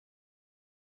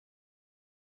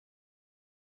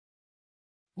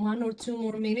1 or 2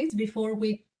 more minutes before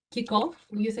we kick off,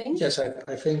 you think? Yes,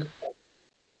 I think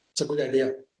it's a good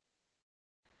idea.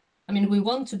 I mean, we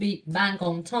want to be bang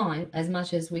on time as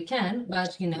much as we can,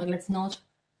 but, you know, let's not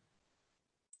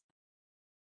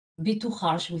be too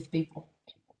harsh with people.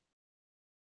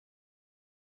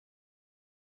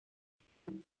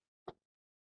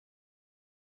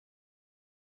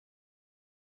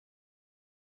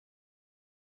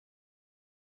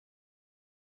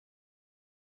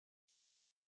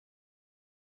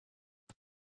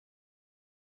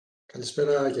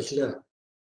 Καλησπέρα και Χιλέα.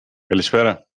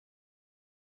 Καλησπέρα.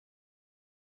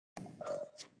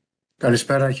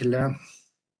 Καλησπέρα, Αχιλλέα.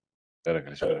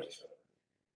 Καλησπέρα.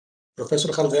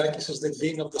 Professor Haldeakis is the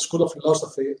Dean of the School of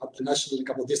Philosophy at the National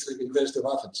Kapodistrian University of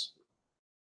Athens.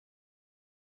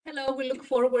 Hello, we look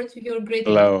forward to your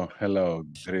greetings. Hello.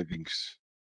 Greetings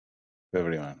to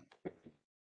everyone.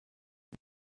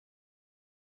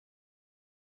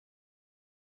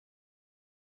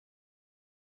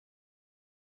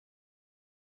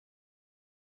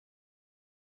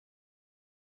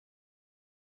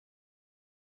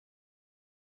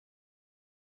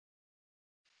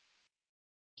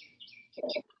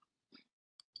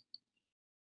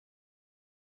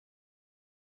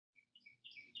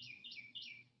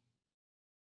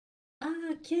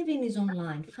 Kevin is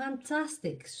online.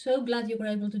 Fantastic. So glad you were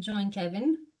able to join,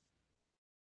 Kevin.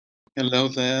 Hello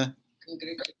there.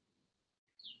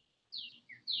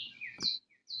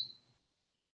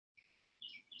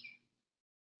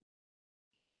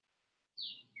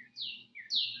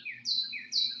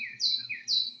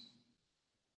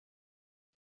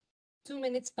 Two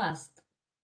minutes past.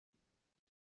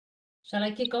 Shall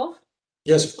I kick off?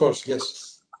 Yes, of course, yes.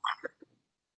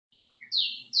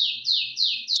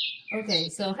 Okay,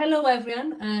 so hello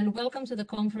everyone, and welcome to the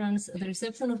conference, The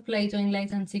Reception of Plato in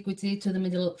Late Antiquity to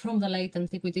the from the Late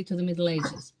Antiquity to the Middle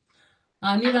Ages.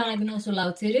 I'm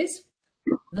Anagnostou-Laoutides,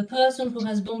 the person who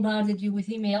has bombarded you with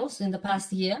emails in the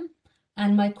past year,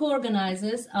 and my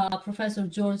co-organizers are Professor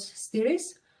George Steiris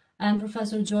and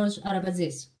Professor George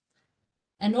Arabatzis.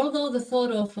 And although the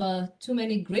thought of too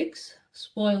many Greeks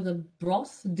spoil the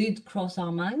broth did cross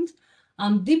our mind,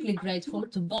 I'm deeply grateful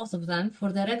to both of them for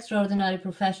their extraordinary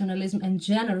professionalism and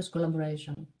generous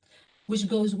collaboration, which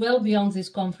goes well beyond this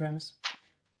conference.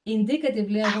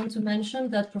 Indicatively, I want to mention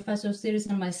that Professor Steiris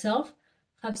and myself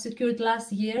have secured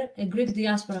last year a Greek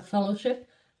Diaspora Fellowship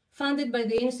funded by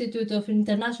the Institute of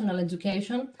International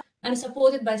Education and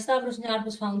supported by Stavros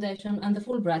Niarchos Foundation and the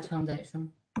Fulbright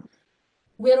Foundation.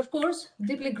 We are, of course,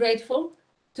 deeply grateful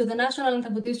to the National and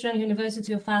Kapodistrian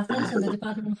University of Athens and the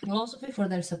Department of Philosophy for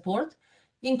their support,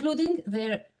 including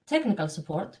their technical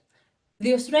support,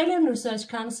 the Australian Research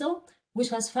Council, which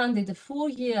has funded a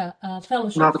 4-year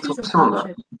fellowship, future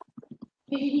fellowship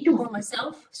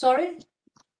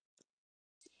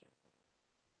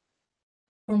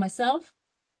for myself,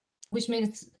 which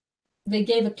means they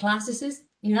gave a classicist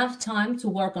enough time to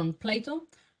work on Plato,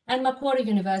 and Macquarie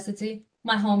University,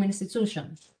 my home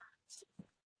institution.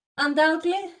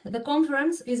 Undoubtedly, the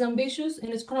conference is ambitious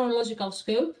in its chronological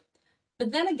scope,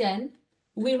 but then again,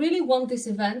 we really want this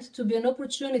event to be an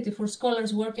opportunity for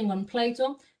scholars working on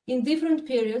Plato in different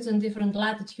periods and different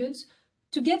latitudes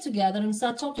to get together and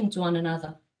start talking to one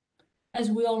another.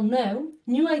 As we all know,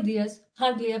 new ideas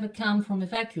hardly ever come from a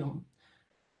vacuum,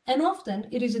 and often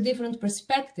it is a different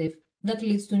perspective that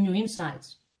leads to new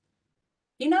insights.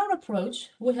 In our approach,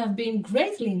 we have been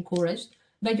greatly encouraged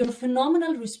by your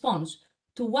phenomenal response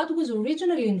to what was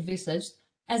originally envisaged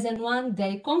as a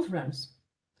one-day conference.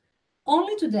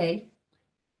 Only today,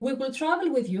 we will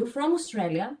travel with you from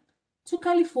Australia to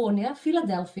California,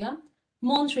 Philadelphia,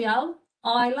 Montreal,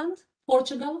 Ireland,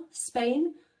 Portugal,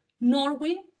 Spain,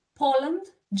 Norway, Poland,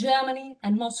 Germany,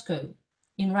 and Moscow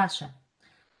in Russia.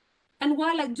 And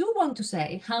while I do want to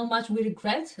say how much we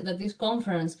regret that this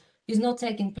conference is not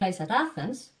taking place at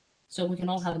Athens, so we can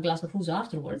all have a glass of ouzo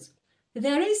afterwards,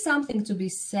 there is something to be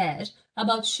said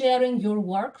about sharing your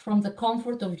work from the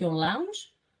comfort of your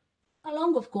lounge,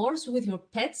 along, of course, with your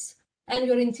pets and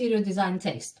your interior design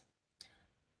taste.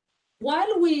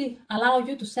 While we allow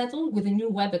you to settle with the new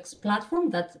WebEx platform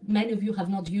that many of you have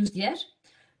not used yet,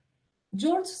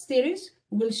 George Steiris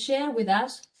will share with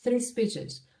us 3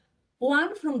 speeches.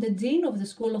 One from the Dean of the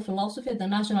School of Philosophy at the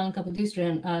National and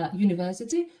Kapodistrian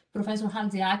University, Professor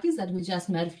Haldeakis, that we just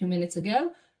met a few minutes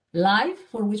ago, live,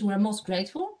 for which we're most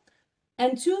grateful,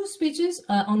 and 2 speeches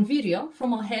on video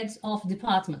from our heads of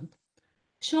department.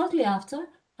 Shortly after,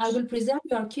 I will present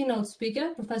our keynote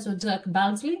speaker, Professor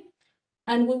Baltzly,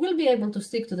 and we will be able to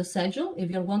stick to the schedule, if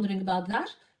you're wondering about that,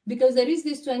 because there is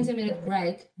this 20-minute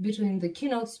break between the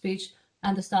keynote speech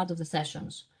and the start of the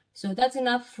sessions. So that's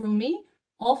enough from me.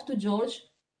 off to George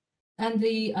and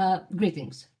the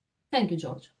greetings. Thank you,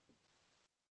 George.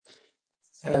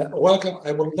 Welcome.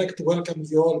 I would like to welcome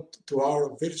you all to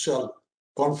our virtual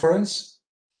conference.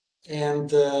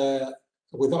 And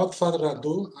without further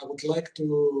ado, I would like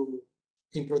to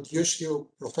introduce you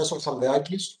Professor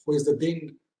Chaldeakis, who is the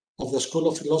Dean of the School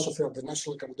of Philosophy of the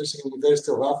National Kapodistrian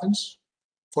University of Athens,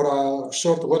 for a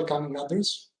short welcoming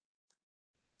address.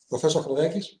 Professor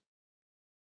Chaldeakis.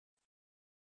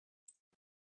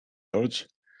 George,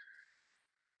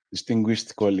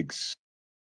 distinguished colleagues,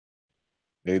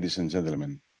 ladies and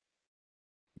gentlemen,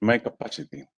 in my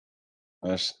capacity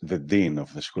as the Dean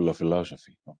of the School of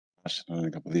Philosophy of the National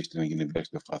Kapodistrian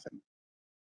University of Athens,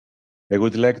 I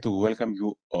would like to welcome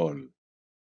you all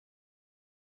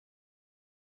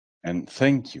and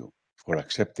thank you for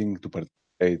accepting to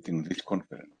participate in this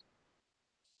conference.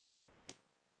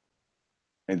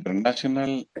 An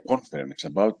international conference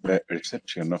about the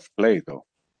reception of Plato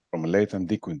from late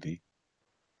antiquity to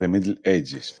the Middle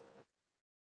Ages.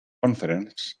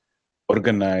 Conference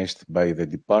organized by the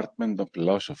Department of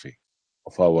Philosophy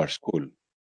of our school,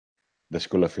 the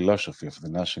School of Philosophy of the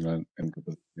National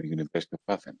University of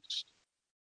Athens,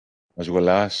 as well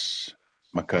as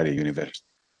Macquarie University.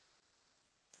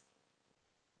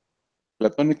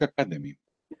 Platonic Academy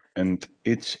and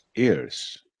its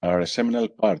heirs are a seminal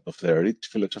part of the rich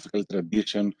philosophical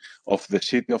tradition of the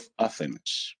city of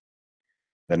Athens.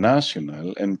 The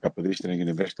National and Kapodistrian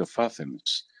University of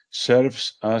Athens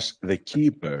serves as the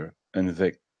keeper and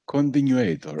the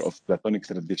continuator of Platonic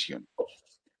tradition.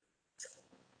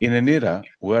 In an era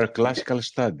where classical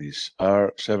studies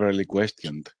are severely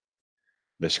questioned,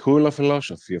 the School of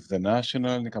Philosophy of the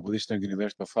National and Kapodistrian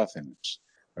University of Athens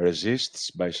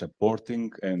resists by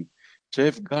supporting and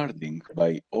safeguarding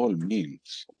by all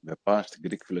means the past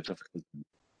Greek philosophical tradition.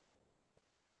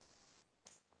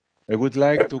 I would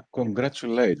like to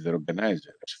congratulate the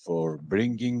organizers for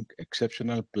bringing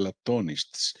exceptional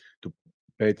Platonists to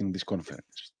participate in this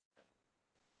conference.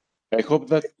 I hope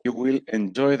that you will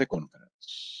enjoy the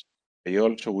conference. I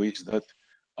also wish that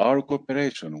our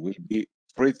cooperation will be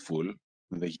fruitful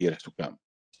in the years to come.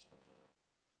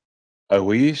 I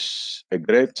wish a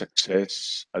great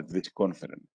success at this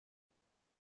conference.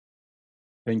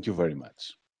 Thank you very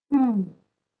much.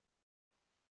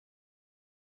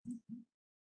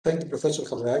 Thank you, Professor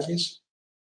Chaldeakis.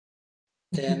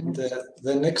 And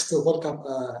the next welcome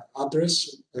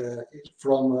address is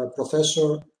from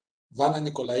Professor Vana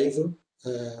Nikolaidou,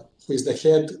 who is the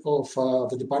head of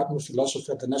the Department of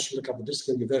Philosophy at the National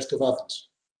Kapodistrian University of Athens.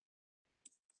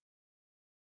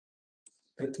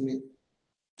 Let me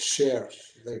share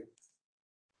the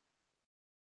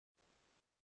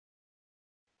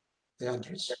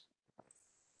address.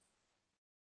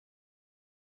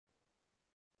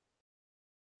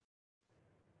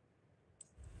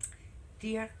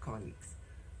 Dear colleagues,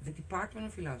 the Department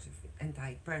of Philosophy and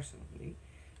I personally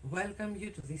welcome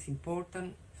you to this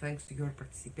important, thanks to your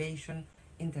participation,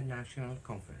 international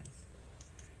conference.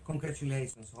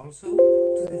 Congratulations also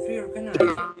to the three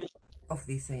organizers of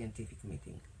this scientific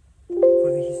meeting.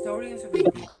 For the historians of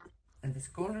ideas and the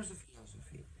scholars of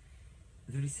philosophy,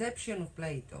 the reception of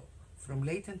Plato from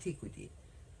late antiquity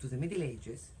to the Middle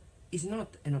Ages is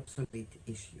not an obsolete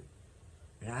issue.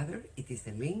 Rather, it is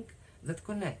a link that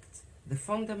connects the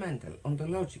fundamental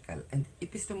ontological and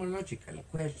epistemological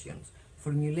questions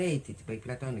formulated by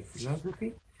Platonic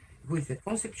philosophy with the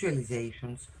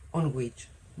conceptualizations on which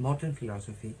modern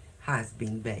philosophy has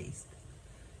been based.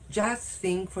 Just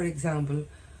think, for example,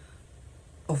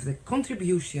 of the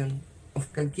contribution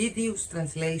of Chalcidius'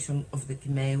 translation of the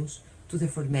Timaeus to the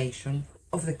formation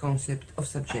of the concept of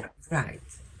subjective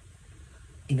rights.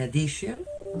 In addition,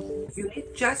 you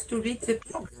need just to read the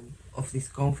program of this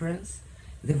conference,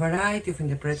 the variety of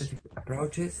interpretative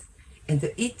approaches, and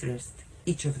the interest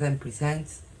each of them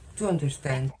presents to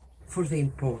understand for the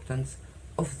importance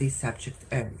of this subject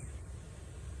area.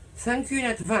 Thank you in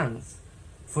advance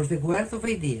for the wealth of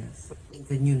ideas and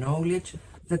the new knowledge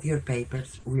that your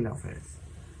papers will offer us.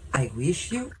 I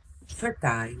wish you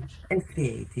fertile and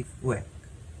creative work.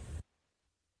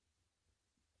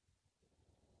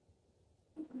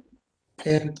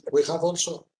 And we have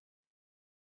also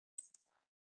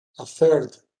a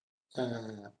third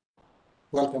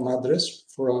welcome address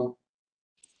from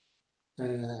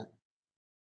the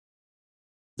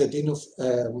Dean of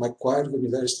Macquarie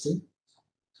University.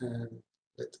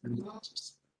 Let me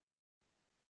just...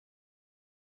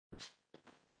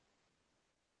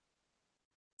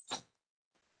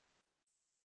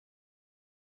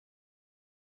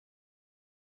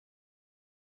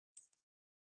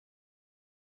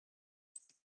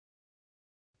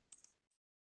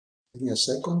 Give me a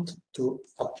second to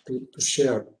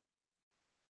share.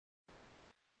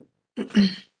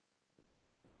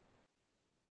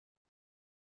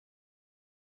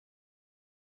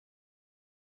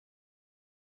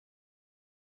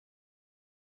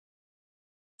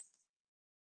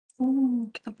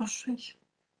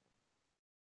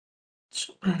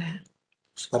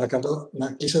 Παρακαλώ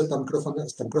να κλείσετε τα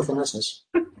μικρόφωνα σας.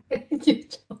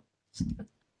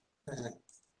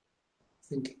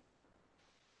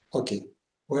 Okay,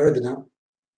 we're ready now.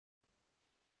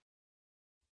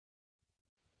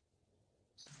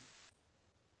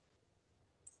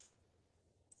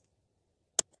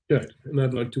 Good, and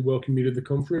I'd like to welcome you to the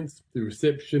conference, The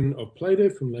Reception of Plato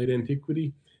from Late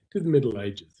Antiquity to the Middle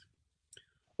Ages.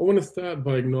 I want to start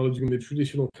by acknowledging the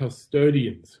traditional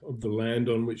custodians of the land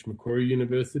on which Macquarie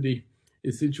University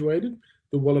is situated,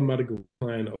 the Wallamadigal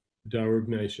clan of the Darug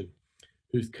Nation,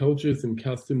 whose cultures and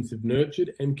customs have nurtured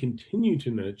and continue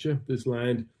to nurture this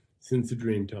land since the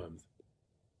dream times.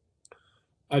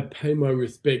 I pay my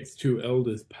respects to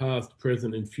elders past,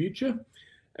 present, and future,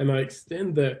 and I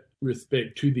extend that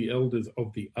respect to the elders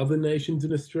of the other nations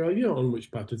in Australia on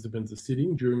which participants are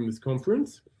sitting during this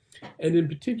conference, and in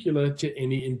particular to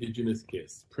any Indigenous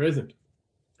guests present.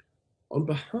 On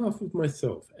behalf of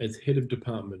myself as Head of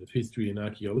Department of History and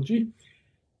Archaeology,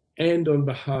 and on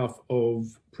behalf of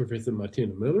Professor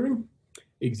Martina Möllering,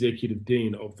 Executive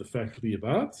Dean of the Faculty of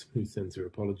Arts, who sends her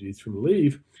apologies from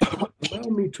leave, allow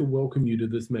me to welcome you to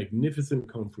this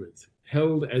magnificent conference,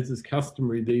 held as is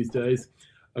customary these days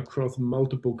across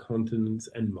multiple continents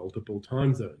and multiple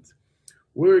time zones.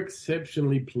 We're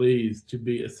exceptionally pleased to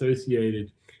be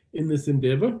associated in this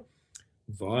endeavour,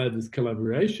 via this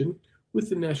collaboration, with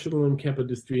the National and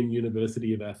Kapodistrian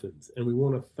University of Athens. And we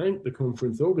want to thank the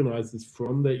conference organisers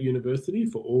from that university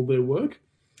for all their work,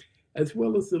 as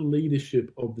well as the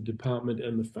leadership of the department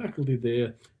and the faculty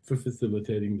there for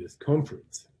facilitating this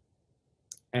conference.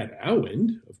 At our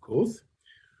end, of course,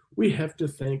 we have to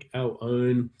thank our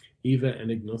own Eva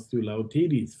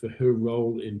Anagnostou-Laoutides for her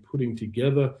role in putting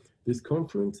together this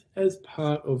conference as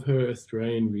part of her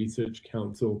Australian Research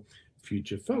Council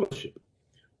Future Fellowship,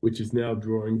 which is now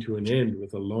drawing to an end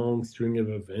with a long string of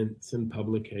events and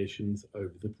publications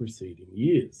over the preceding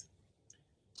years.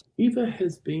 Eva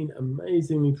has been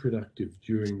amazingly productive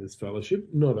during this fellowship,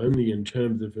 not only in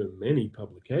terms of her many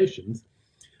publications,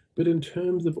 but in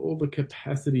terms of all the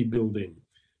capacity building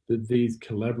that these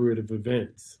collaborative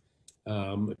events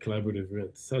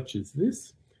such as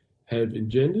this, have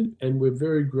engendered, and we're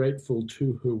very grateful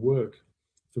to her work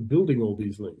for building all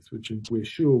these links, which we're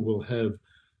sure will have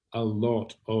a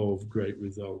lot of great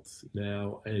results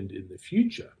now and in the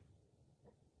future.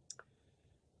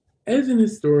 As an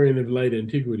historian of late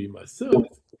antiquity myself,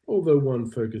 although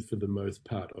one focused for the most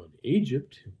part on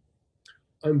Egypt,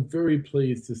 I'm very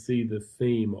pleased to see the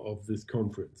theme of this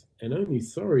conference, and only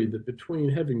sorry that between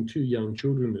having 2 young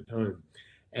children at home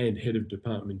and head of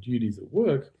department duties at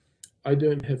work, I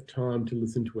don't have time to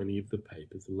listen to any of the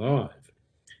papers live.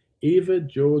 Eva,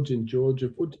 George, and George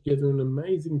have put together an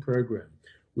amazing program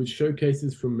which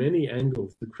showcases from many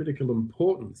angles the critical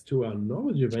importance to our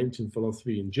knowledge of ancient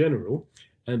philosophy in general,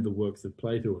 and the works of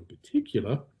Plato in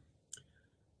particular,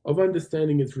 of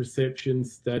understanding its reception,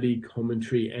 study,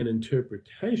 commentary, and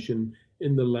interpretation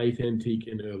in the late antique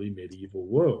and early medieval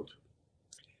world.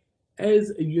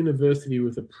 As a university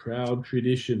with a proud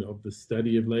tradition of the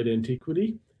study of late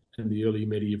antiquity and the early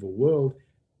medieval world,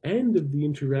 and of the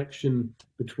interaction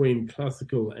between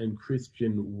classical and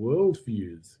Christian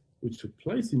worldviews, which took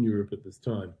place in Europe at this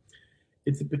time,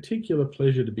 it's a particular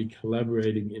pleasure to be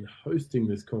collaborating in hosting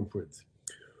this conference,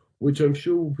 which I'm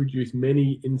sure will produce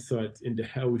many insights into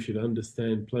how we should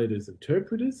understand Plato's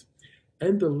interpreters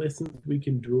and the lessons we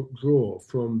can draw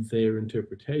from their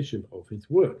interpretation of his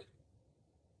work.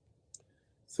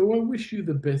 So I wish you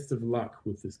the best of luck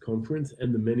with this conference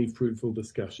and the many fruitful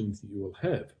discussions that you will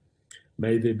have.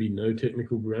 May there be no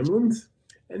technical gremlins,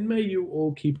 and may you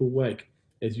all keep awake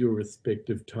as your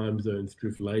respective time zones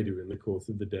drift later in the course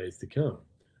of the days to come.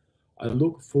 I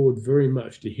look forward very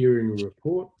much to hearing a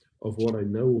report of what I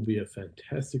know will be a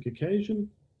fantastic occasion.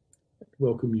 I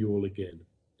welcome you all again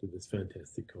to this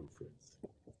fantastic conference.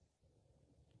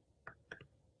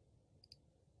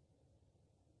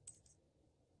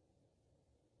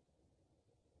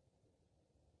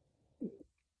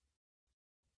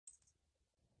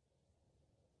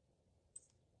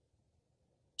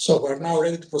 So we're now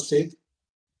ready to proceed.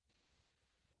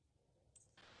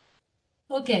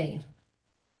 Okay.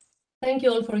 Thank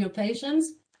you all for your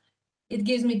patience. It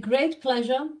gives me great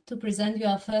pleasure to present you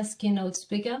our first keynote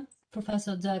speaker,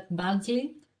 Professor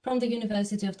Baltzly from the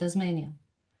University of Tasmania.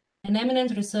 an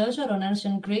eminent researcher on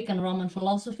ancient Greek and Roman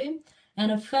philosophy,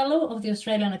 and a fellow of the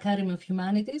Australian Academy of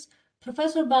Humanities,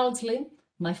 Professor Baltzly,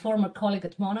 my former colleague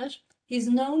at Monash, is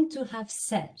known to have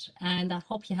said, and I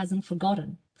hope he hasn't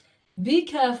forgotten, be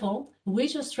careful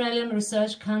which Australian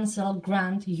Research Council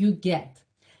grant you get.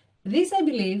 This, I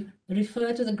believe,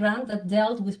 referred to the grant that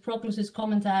dealt with Proclus's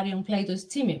commentary on Plato's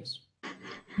Timaeus.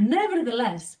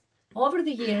 Nevertheless, over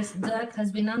the years, Dirk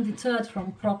has been undeterred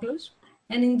from Proclus,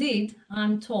 and indeed,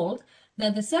 I'm told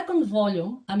that the second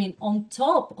volume, on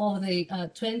top of the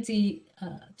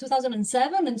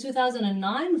 2007 and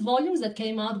 2009 volumes that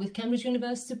came out with Cambridge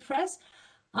University Press,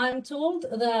 I'm told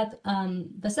that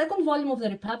the second volume of the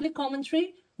Republic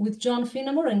Commentary with John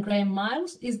Finnemore and Graham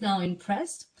Miles is now in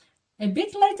press. A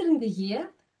bit later in the year,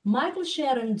 Michael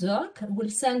Scher and Dirk will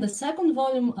send the second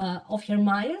volume of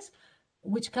Hermaias,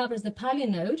 which covers the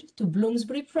Palinode, to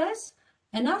Bloomsbury Press.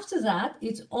 And after that,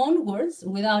 it's onwards,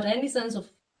 without any sense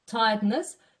of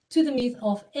tightness, to the myth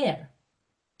of air.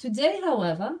 Today,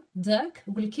 however, Dirk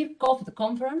will kick off the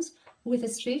conference with a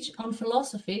speech on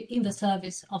philosophy in the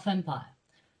service of empire.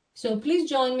 So please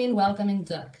join me in welcoming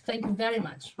Dirk. Thank you very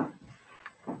much.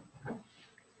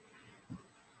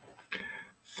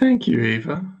 Thank you,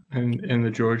 Eva and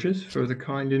the Georges, for the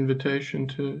kind invitation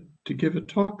to give a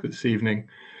talk this evening.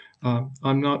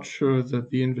 I'm not sure that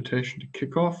the invitation to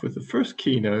kick off with the first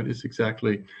keynote is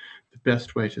exactly the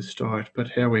best way to start, but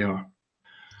here we are.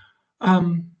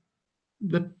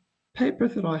 The paper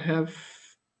that I have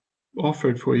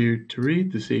offered for you to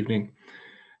read this evening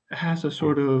has a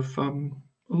sort of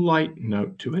light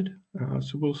note to it.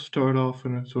 So we'll start off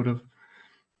in a sort of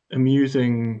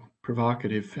amusing,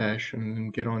 provocative fashion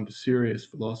and get on to serious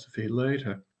philosophy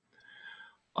later.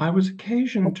 I was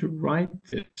occasioned to write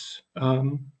this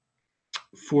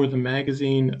for the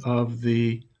magazine of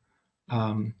the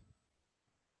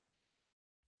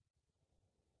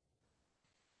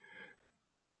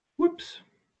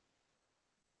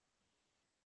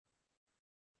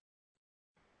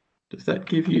Does that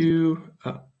give you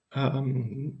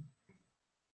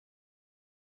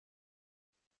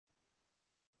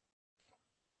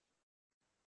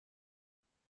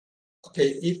Okay,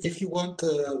 if you want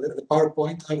the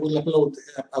PowerPoint, I will upload,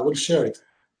 I will share it.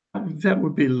 That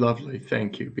would be lovely,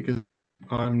 thank you, because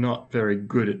I'm not very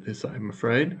good at this, I'm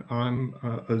afraid. I'm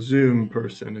a Zoom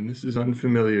person, and this is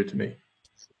unfamiliar to me.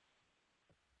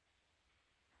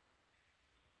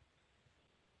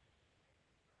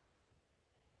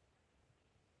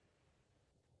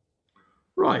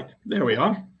 Right, there we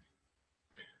are.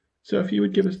 So if you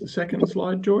would give us the second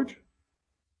slide, George.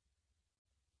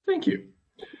 Thank you.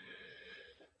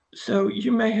 So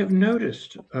you may have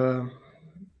noticed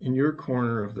in your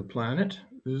corner of the planet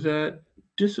that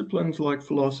disciplines like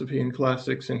philosophy and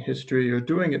classics and history are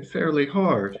doing it fairly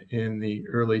hard in the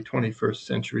early 21st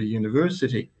century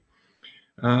university.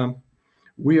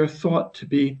 We are thought to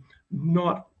be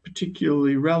not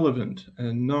particularly relevant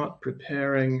and not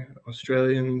preparing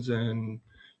Australians and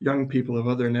young people of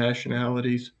other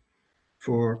nationalities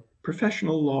for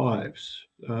professional lives,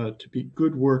 to be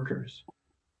good workers.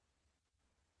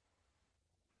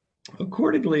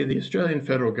 Accordingly, the Australian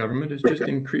federal government has just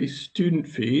increased student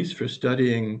fees for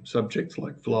studying subjects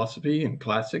like philosophy and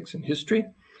classics and history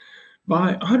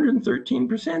by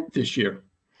 113% this year,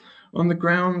 on the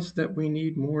grounds that we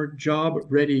need more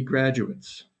job-ready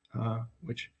graduates,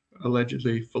 which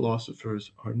allegedly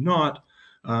philosophers are not,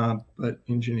 but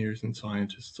engineers and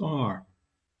scientists are.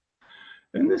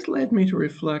 And this led me to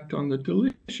reflect on the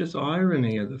delicious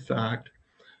irony of the fact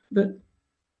that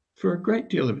for a great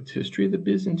deal of its history, the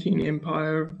Byzantine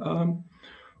Empire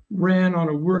ran on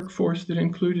a workforce that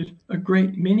included a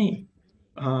great many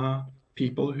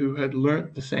people who had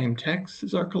learnt the same texts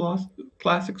as our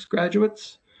classics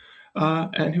graduates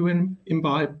and who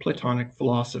imbibed Platonic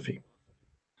philosophy.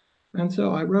 And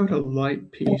so I wrote a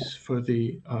light piece for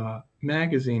the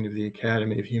magazine of the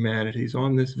Academy of Humanities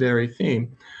on this very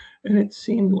theme, and it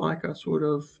seemed like a sort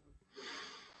of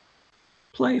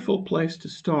playful place to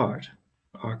start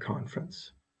our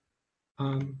conference.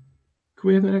 Could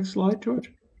we have the next slide,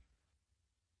 George?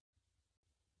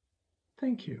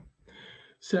 Thank you.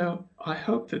 So I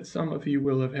hope that some of you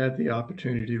will have had the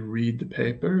opportunity to read the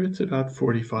paper. It's about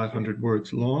 4,500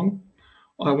 words long.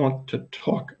 I want to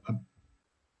talk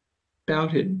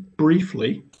about it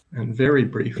briefly, and very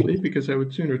briefly, because I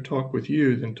would sooner talk with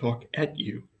you than talk at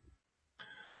you.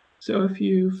 So if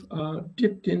you've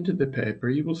dipped into the paper,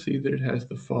 you will see that it has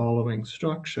the following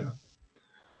structure.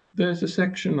 There's a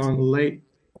section on late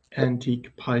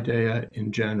antique paideia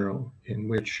in general, in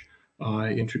which I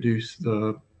introduce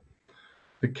the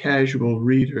the casual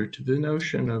reader to the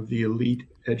notion of the elite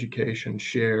education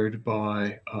shared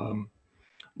by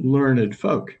learned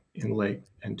folk in late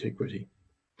antiquity,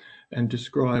 and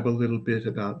describe a little bit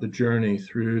about the journey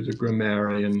through the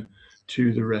grammarian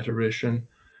to the rhetorician,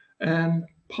 and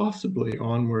possibly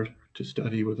onward to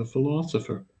study with a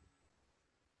philosopher.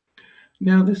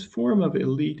 Now, this form of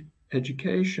elite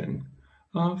education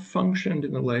functioned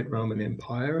in the late Roman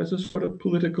Empire as a sort of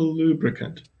political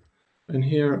lubricant. And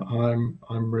here I'm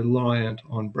reliant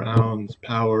on Brown's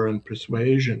Power and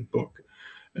Persuasion book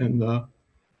and the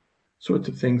sorts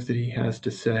of things that he has to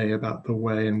say about the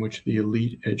way in which the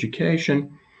elite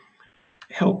education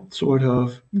helped sort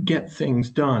of get things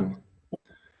done.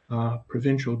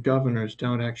 Provincial governors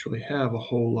don't actually have a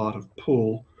whole lot of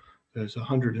pull. There's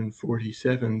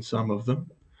 147, some of them.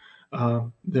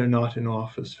 They're not in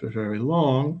office for very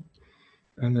long,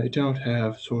 and they don't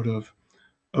have sort of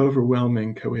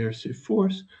overwhelming coercive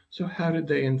force. So how did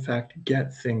they in fact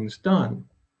get things done?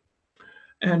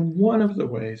 And one of the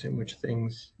ways in which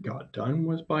things got done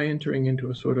was by entering into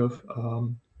a sort of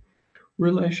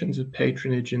relations of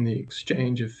patronage in the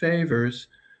exchange of favors,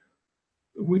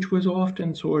 which was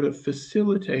often sort of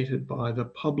facilitated by the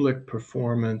public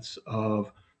performance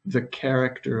of the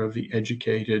character of the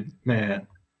educated man.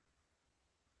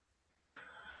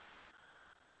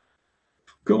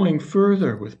 Going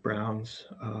further with Brown's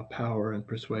Power and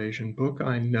Persuasion book,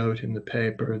 I note in the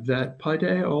paper that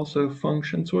paideia also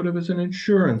functioned sort of as an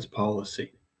insurance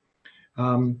policy.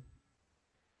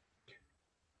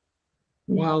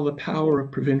 While the power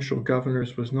of provincial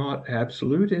governors was not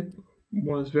absolute, it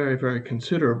was very, very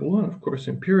considerable. And of course,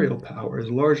 imperial power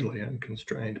is largely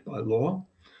unconstrained by law.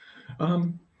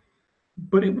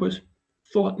 But it was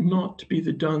thought not to be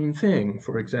the done thing,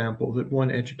 for example, that one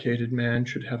educated man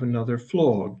should have another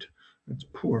flogged. It's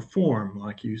poor form,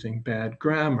 like using bad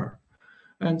grammar.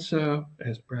 And so,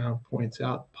 as Brown points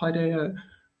out, paideia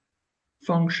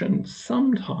functioned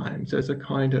sometimes as a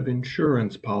kind of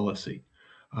insurance policy.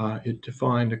 It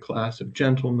defined a class of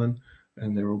gentlemen,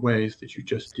 and there were ways that you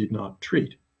just did not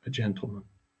treat a gentleman.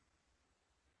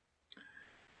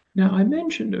 Now, I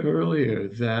mentioned earlier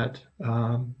that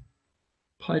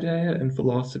paideia and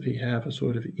philosophy have a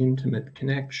sort of intimate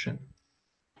connection.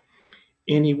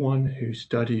 Anyone who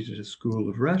studied at a school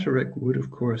of rhetoric would,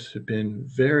 of course, have been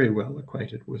very well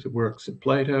acquainted with the works of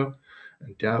Plato,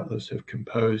 and doubtless have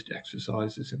composed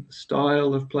exercises in the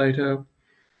style of Plato,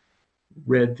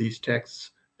 read these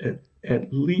texts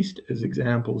at least as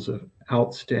examples of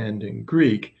outstanding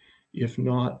Greek, if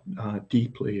not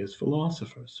deeply as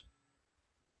philosophers.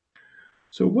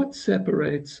 So what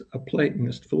separates a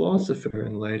Platonist philosopher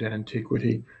in late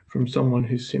antiquity from someone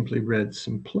who simply read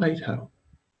some Plato?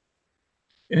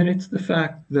 And it's the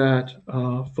fact that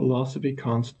philosophy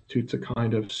constitutes a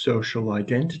kind of social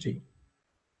identity.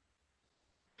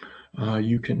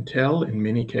 You can tell in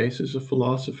many cases a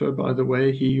philosopher by the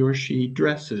way he or she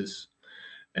dresses.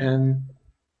 And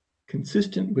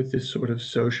consistent with this sort of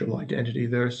social identity,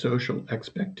 there are social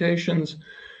expectations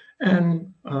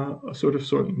and a sort of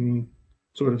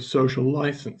social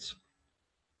license.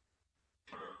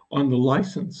 On the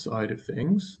license side of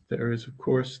things, there is, of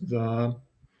course, the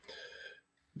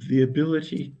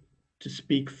ability to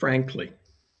speak frankly,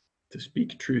 to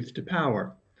speak truth to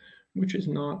power, which is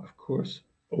not, of course,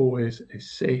 always a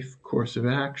safe course of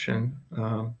action,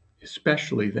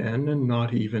 especially then and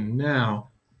not even now.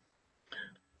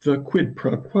 The quid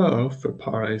pro quo for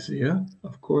parrhesia,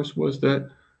 of course, was that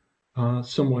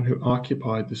someone who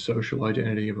occupied the social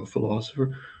identity of a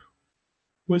philosopher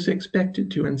was expected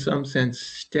to, in some sense,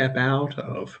 step out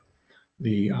of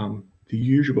the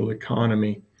usual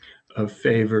economy of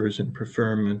favors and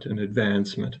preferment and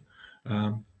advancement,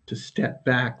 to step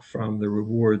back from the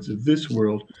rewards of this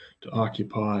world to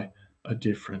occupy a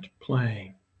different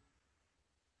plane.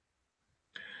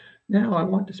 Now I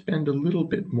want to spend a little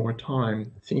bit more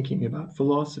time thinking about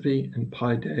philosophy and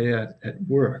paideia at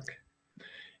work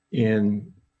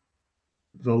in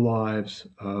the lives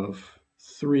of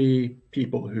three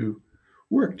people who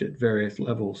worked at various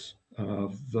levels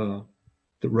of the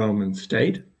Roman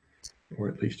state, or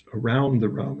at least around the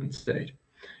Roman state,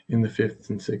 in the 5th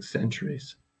and 6th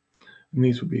centuries. And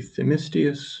these would be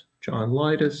Themistius, John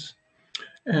Lytus,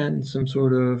 and some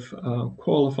sort of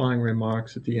qualifying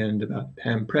remarks at the end about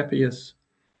Pamprepius.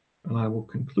 And I will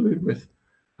conclude with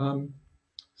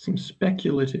some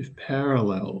speculative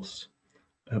parallels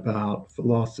about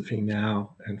philosophy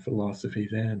now and philosophy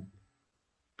then.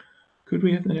 Could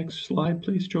we have the next slide,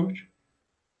 please, George?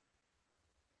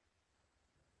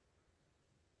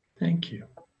 Thank you.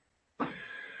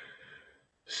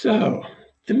 So,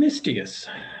 Themistius.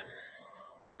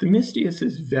 Themistius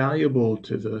is valuable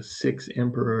to the 6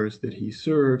 emperors that he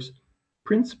serves,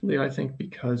 principally, I think,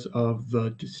 because of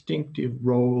the distinctive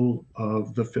role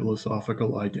of the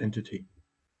philosophical identity.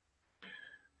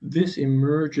 This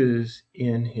emerges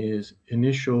in his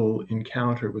initial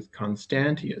encounter with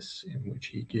Constantius, in which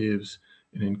he gives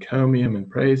an encomium in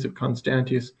praise of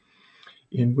Constantius,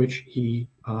 in which he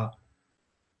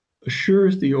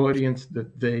assures the audience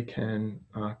that they can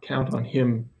count on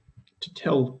him to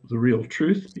tell the real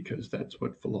truth, because that's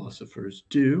what philosophers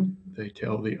do. They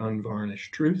tell the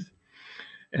unvarnished truth.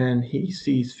 And he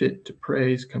sees fit to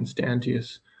praise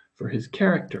Constantius for his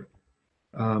character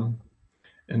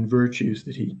and virtues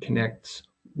that he connects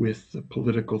with the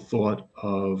political thought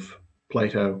of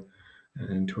Plato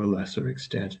and, to a lesser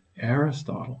extent,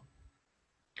 Aristotle.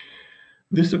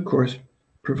 This, of course,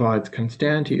 provides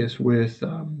Constantius with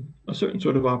a certain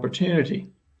sort of opportunity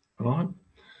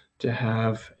to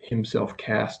have himself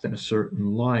cast in a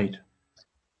certain light.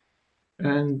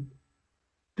 And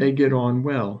they get on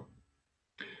well.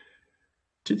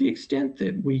 To the extent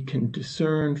that we can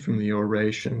discern from the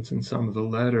orations and some of the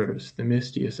letters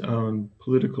Themistius' own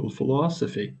political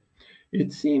philosophy,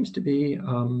 it seems to be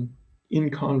in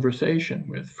conversation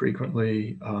with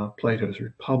frequently Plato's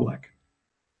Republic.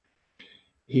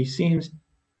 He seems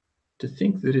to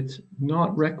think that it's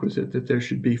not requisite that there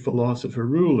should be philosopher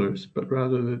rulers, but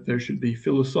rather that there should be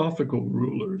philosophical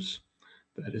rulers.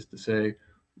 That is to say,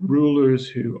 rulers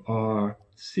who are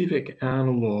civic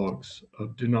analogues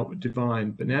of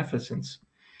divine beneficence,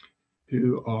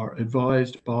 who are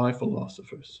advised by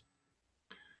philosophers.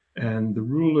 And the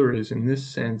ruler is, in this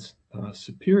sense,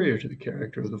 superior to the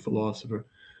character of the philosopher,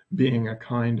 being a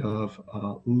kind of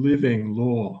living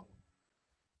law.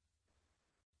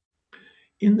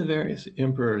 In the various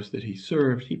emperors that he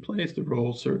served, he plays the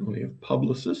role certainly of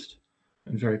publicist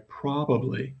and very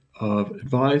probably of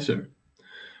advisor.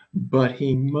 But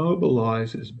he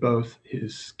mobilizes both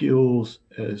his skills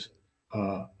as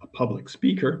a public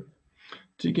speaker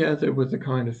together with the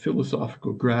kind of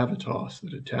philosophical gravitas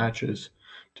that attaches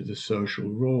to the social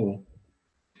role.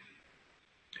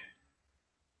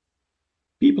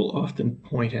 People often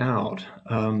point out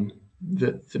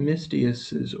that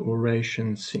Themistius's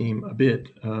orations seem a bit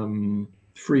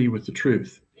free with the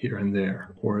truth here and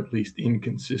there, or at least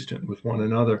inconsistent with one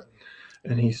another.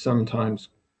 And he's sometimes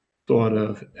thought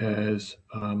of as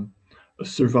a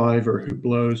survivor who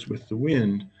blows with the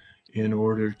wind in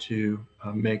order to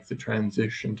make the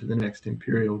transition to the next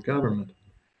imperial government.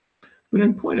 But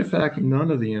in point of fact,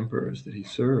 none of the emperors that he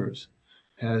serves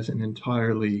has an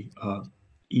entirely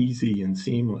easy and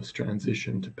seamless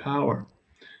transition to power.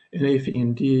 And if he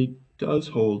indeed does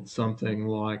hold something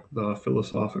like the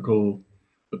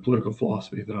political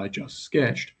philosophy that I just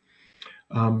sketched,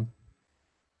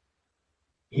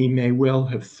 he may well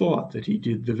have thought that he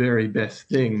did the very best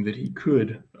thing that he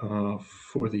could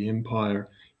for the empire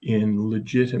in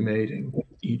legitimating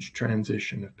each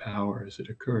transition of power as it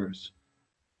occurs.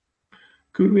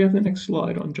 Could we have the next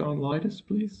slide on John Laoutides,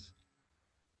 please?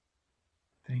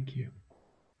 Thank you.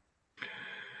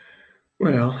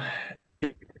 Well,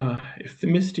 if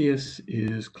Themistius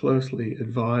is closely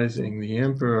advising the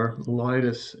emperor,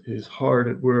 Laoutides is hard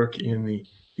at work in the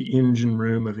engine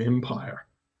room of empire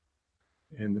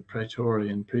in the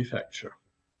Praetorian prefecture.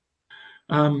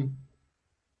 Unlike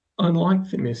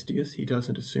Themistius, he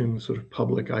doesn't assume the sort of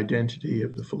public identity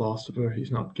of the philosopher.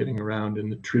 He's not getting around in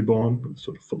the tribune with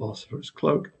sort of philosopher's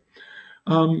cloak.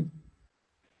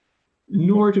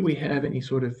 Nor do we have any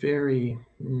sort of very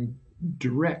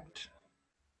direct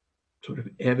sort of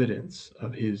evidence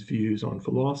of his views on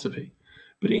philosophy.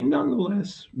 But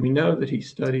nonetheless, we know that he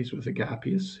studies with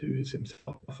Agapius, who is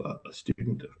himself a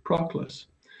student of Proclus.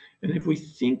 And if we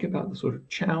think about the sort of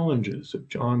challenges of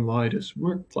John Laoutides'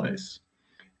 workplace,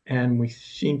 and we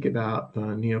think about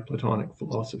the Neoplatonic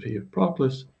philosophy of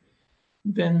Proclus,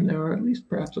 then there are at least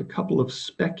perhaps a couple of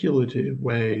speculative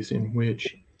ways in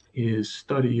which his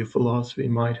study of philosophy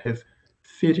might have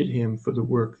fitted him for the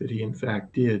work that he in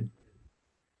fact did.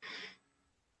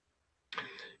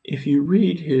 If you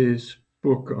read his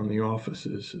book on the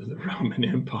offices of the Roman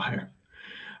Empire,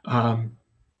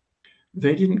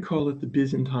 they didn't call it the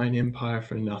Byzantine Empire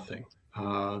for nothing.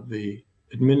 The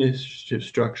administrative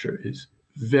structure is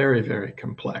very, very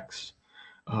complex.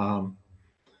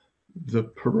 The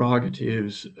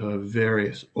prerogatives of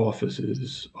various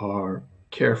offices are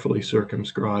carefully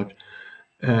circumscribed,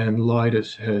 and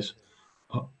Laoutides has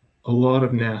a lot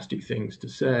of nasty things to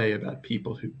say about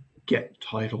people who get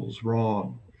titles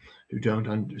wrong, who don't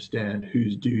understand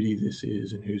whose duty this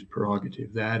is and whose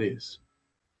prerogative that is.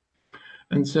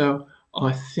 And so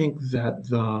I think that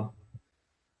the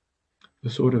the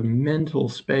sort of mental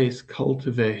space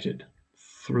cultivated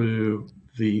through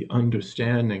the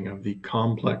understanding of the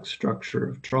complex structure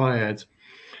of triads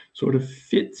sort of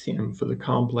fits him for the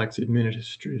complex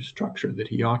administrative structure that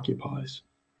he occupies.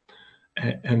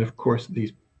 And of course,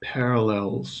 these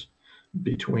parallels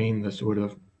between the sort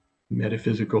of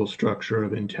metaphysical structure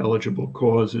of intelligible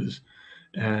causes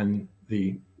and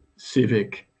the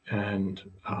civic and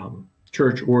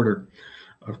church order,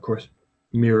 of course,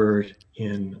 mirrored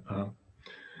in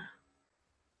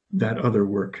that other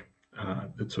work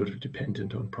that's sort of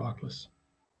dependent on Proclus.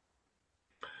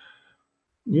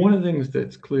 One of the things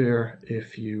that's clear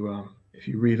if you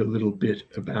read a little bit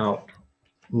about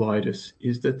Laoutides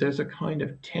is that there's a kind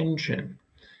of tension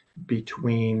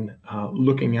between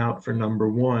looking out for number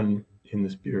one in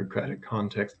this bureaucratic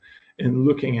context and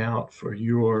looking out for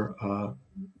your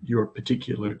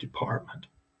particular department.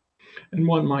 And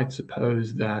one might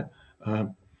suppose that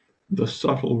the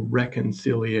subtle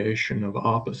reconciliation of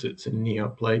opposites in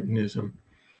Neoplatonism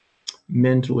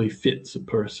mentally fits a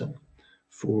person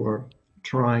for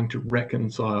trying to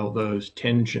reconcile those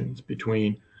tensions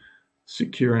between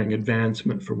securing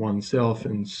advancement for oneself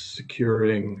and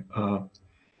securing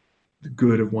the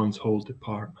good of one's whole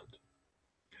department.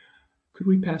 Could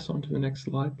we pass on to the next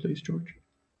slide, please, George?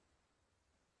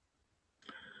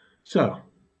 So,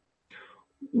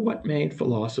 what made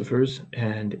philosophers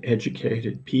and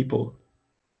educated people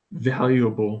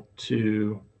valuable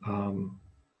to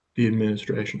the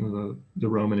administration of the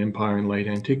Roman Empire in late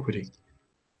antiquity?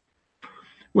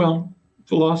 Well,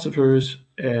 philosophers,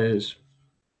 as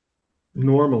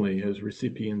normally as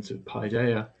recipients of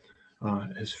paideia,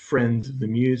 as friends of the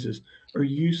muses, are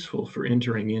useful for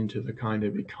entering into the kind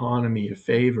of economy of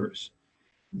favors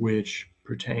which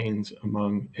pertains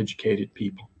among educated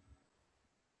people.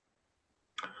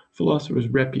 Philosophers'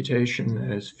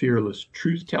 reputation as fearless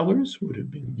truth-tellers would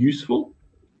have been useful,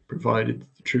 provided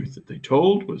the truth that they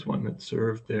told was one that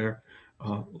served their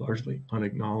largely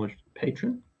unacknowledged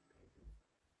patron.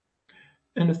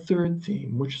 And a third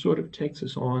theme, which sort of takes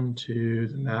us on to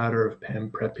the matter of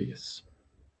Pamprepius.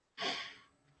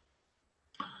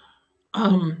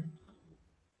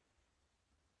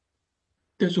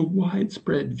 There's a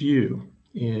widespread view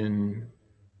in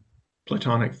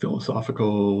Platonic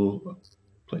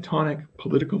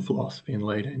political philosophy in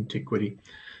late antiquity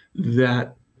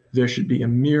that there should be a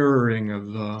mirroring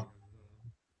of the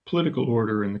political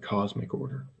order and the cosmic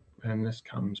order. And this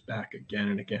comes back again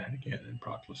and again and again in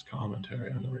Proclus'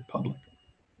 commentary on the Republic.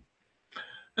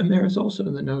 And there is also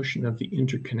the notion of the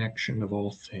interconnection of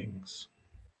all things.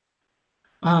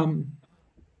 A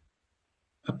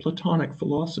Platonic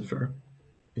philosopher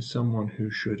is someone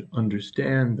who should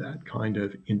understand that kind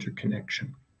of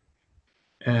interconnection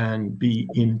and be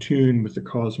in tune with the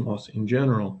cosmos in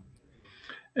general.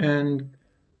 And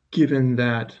given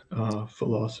that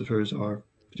philosophers are,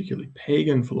 particularly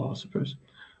pagan philosophers,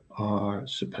 are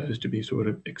supposed to be sort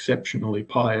of exceptionally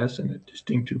pious in a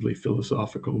distinctively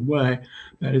philosophical way,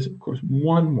 that is, of course,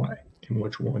 one way in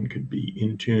which one could be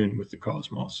in tune with the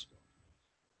cosmos.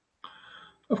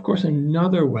 Of course,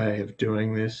 another way of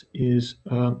doing this is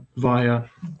via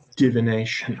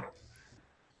divination.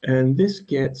 And this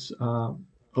gets a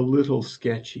little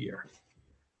sketchier.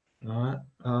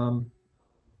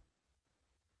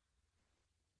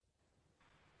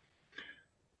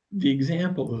 The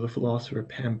example of the philosopher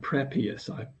Pamprepius,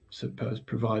 I suppose,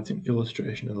 provides an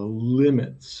illustration of the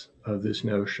limits of this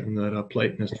notion that a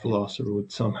Platonist philosopher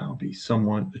would somehow be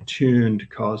somewhat attuned to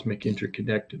cosmic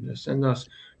interconnectedness and thus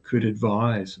could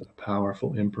advise a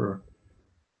powerful emperor.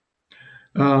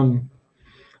 The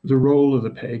role of the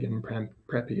pagan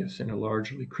Pamprepius in a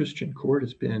largely Christian court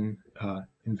has been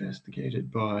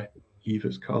investigated by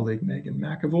Eva's colleague Megan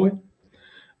McAvoy.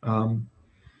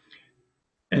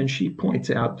 And she points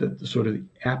out that the sort of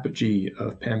apogee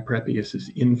of Pamprepius's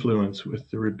influence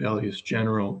with the rebellious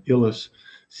general Ilus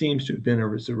seems to have been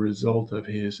as a result of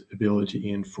his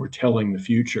ability in foretelling the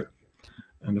future.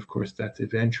 And of course, that's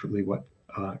eventually what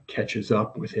catches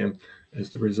up with him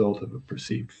as the result of a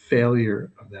perceived failure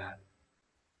of that.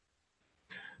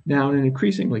 Now, in an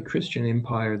increasingly Christian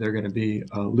empire, there are going to be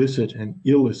licit and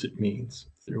illicit means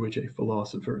through which a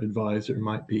philosopher advisor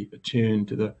might be attuned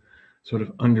to the sort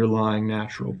of underlying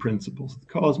natural principles of the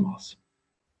cosmos.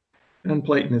 And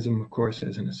Platonism, of course,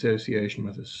 has an association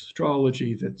with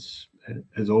astrology that's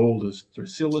as old as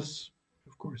Thrasyllus,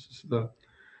 of course, is the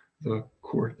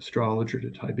court astrologer to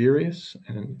Tiberius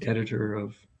and editor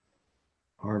of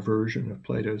our version of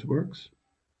Plato's works.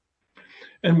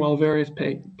 And while various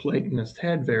Platonists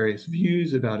had various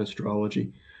views about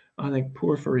astrology, I think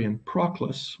Porphyry and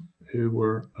Proclus, who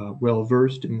were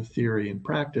well-versed in the theory and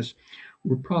practice,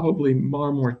 were probably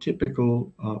far more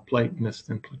typical Platonists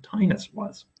than Plotinus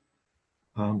was.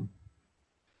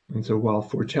 And so while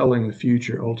foretelling the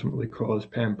future ultimately caused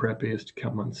Pamprepius to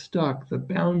come unstuck, the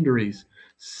boundaries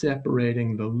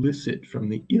separating the licit from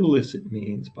the illicit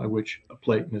means by which a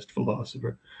Platonist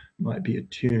philosopher might be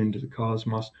attuned to the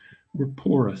cosmos were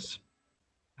porous.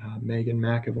 Megan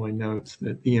McAvoy notes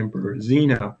that the Emperor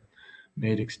Zeno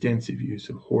made extensive use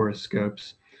of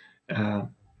horoscopes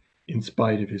in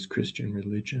spite of his Christian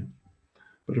religion.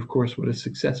 But of course, what a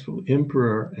successful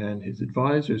emperor and his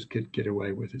advisors could get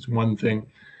away with is one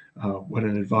thing. What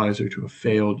an advisor to a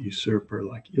failed usurper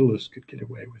like Ilus could get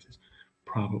away with is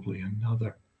probably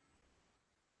another.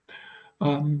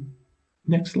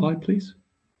 Next slide, please.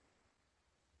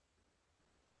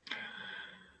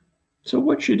 So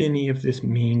what should any of this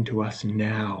mean to us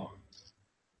now?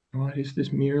 What is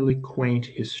this merely quaint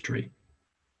history?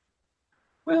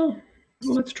 Well,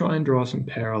 let's try and draw some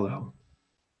parallel.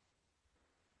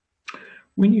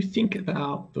 When you think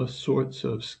about the sorts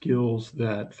of skills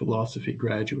that philosophy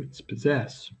graduates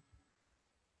possess,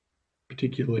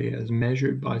 particularly as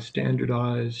measured by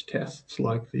standardized tests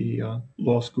like the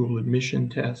law school admission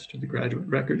test or the graduate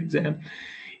record exam,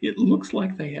 it looks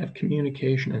like they have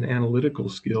communication and analytical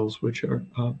skills which are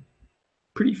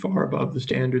pretty far above the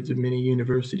standards of many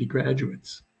university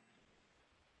graduates.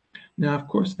 Now, of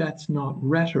course, that's not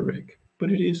rhetoric,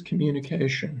 but it is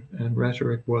communication, and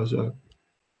rhetoric was a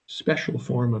special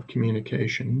form of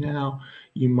communication. Now,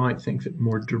 you might think that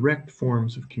more direct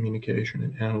forms of communication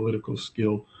and analytical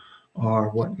skill are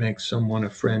what makes someone a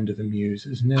friend of the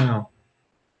muses now.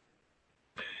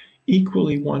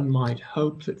 Equally, one might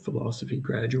hope that philosophy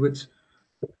graduates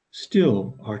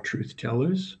still are truth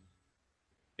tellers,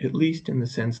 at least in the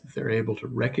sense that they're able to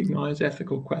recognize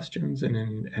ethical questions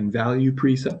and value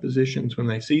presuppositions when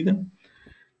they see them.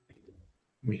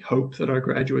 We hope that our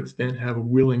graduates then have a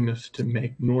willingness to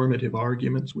make normative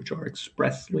arguments which are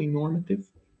expressly normative.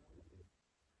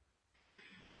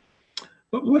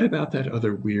 But what about that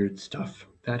other weird stuff,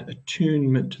 that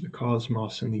attunement to the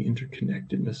cosmos and the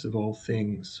interconnectedness of all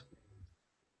things?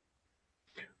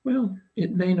 Well,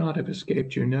 it may not have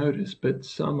escaped your notice, but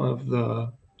some of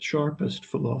the sharpest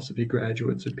philosophy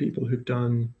graduates are people who've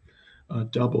done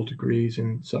double degrees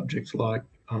in subjects like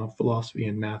philosophy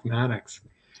and mathematics.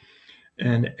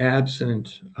 And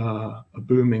absent a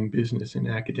booming business and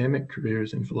academic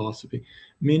careers in philosophy,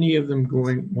 many of them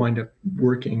wind up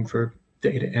working for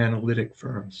data analytic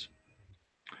firms.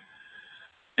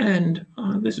 And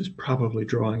this is probably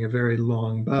drawing a very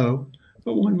long bow,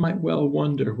 but one might well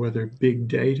wonder whether big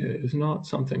data is not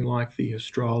something like the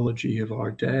astrology of our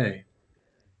day.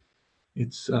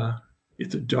 It's a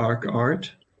dark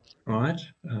art, right?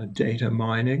 Data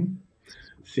mining.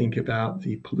 Think about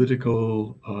the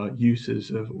political uses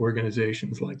of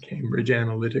organizations like Cambridge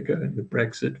Analytica and the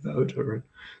Brexit vote or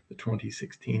the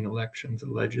 2016 elections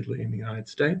allegedly in the United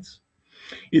States.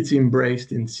 It's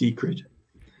embraced in secret,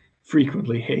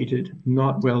 frequently hated,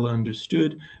 not well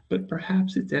understood, but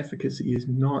perhaps its efficacy is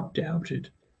not doubted.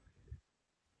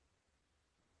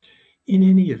 In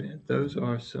any event, those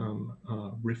are some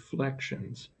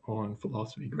reflections on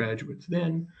philosophy graduates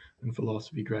then and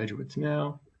philosophy graduates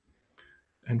now.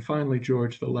 And finally,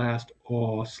 George, the last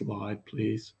awe slide,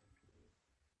 please.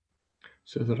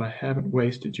 So that I haven't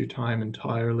wasted your time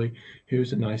entirely,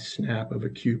 here's a nice snap of a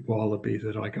cute wallaby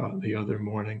that I got the other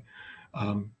morning.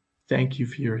 Thank you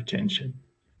for your attention.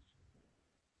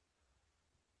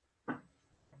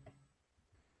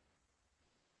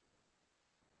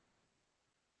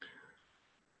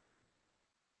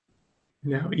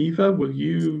 Now, Eva, will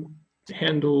you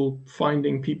handle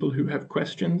finding people who have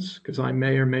questions? Because I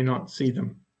may or may not see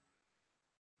them.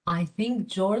 I think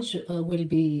George will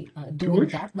be doing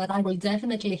that, but I will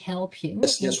definitely help you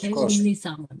Yes, in case we need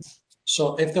someone.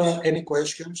 So if there are any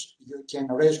questions, you can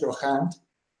raise your hand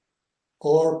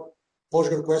or pose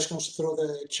your questions through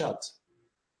the chat.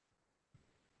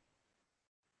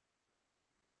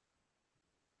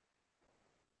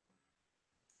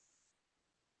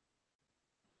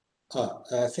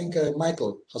 I think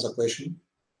Michael has a question.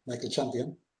 Michael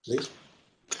Champion, please.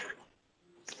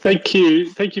 Thank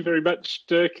you very much,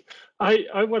 Dirk.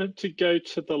 I wanted to go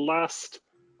to the last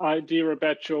idea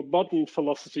about your modern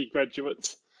philosophy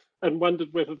graduates and wondered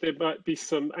whether there might be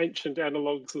some ancient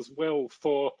analogues as well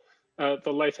for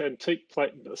the late antique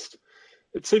Platonist.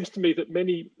 It seems to me that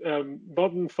many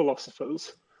modern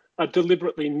philosophers are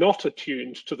deliberately not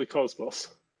attuned to the cosmos.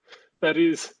 That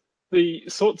is, the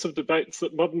sorts of debates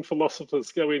that modern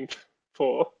philosophers go in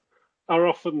for are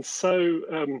often so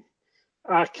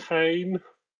arcane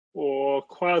or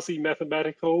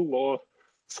quasi-mathematical or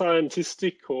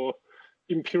scientistic or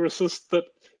empiricists that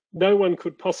no one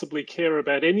could possibly care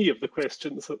about any of the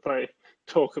questions that they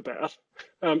talk about,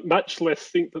 much less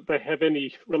think that they have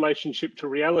any relationship to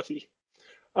reality.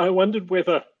 I wondered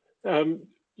whether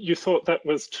you thought that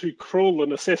was too cruel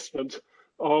an assessment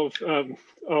of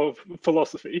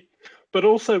philosophy, but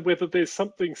also whether there's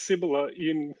something similar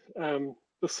in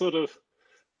the sort of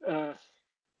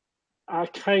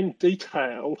arcane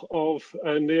detail of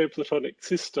a Neoplatonic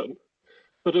system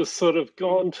that has sort of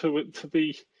gone to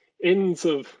the ends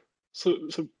of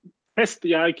sort of test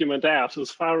the argument out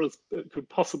as far as it could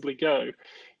possibly go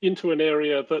into an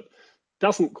area that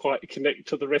doesn't quite connect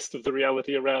to the rest of the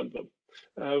reality around them,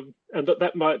 and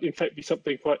that might in fact be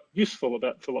something quite useful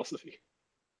about philosophy.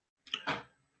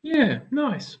 Yeah,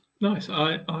 nice.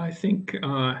 I think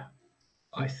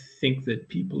that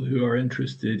people who are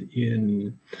interested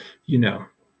in,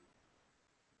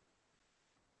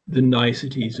 the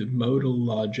niceties of modal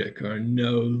logic are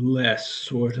no less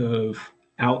sort of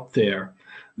out there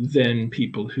than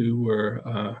people who were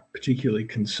particularly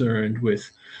concerned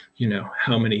with,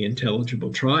 how many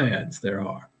intelligible triads there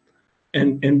are,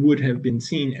 and would have been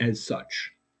seen as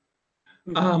such.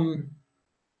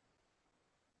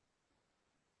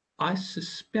 I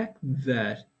suspect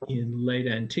that in late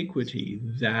antiquity,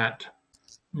 that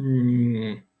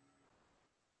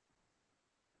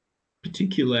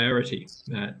particularity,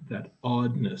 that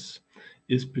oddness,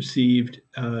 is perceived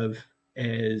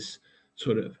as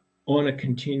sort of on a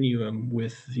continuum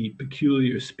with the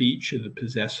peculiar speech of the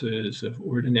possessors of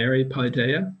ordinary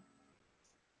paideia.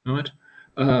 Right?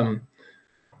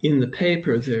 In the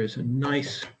paper, there's a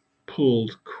nice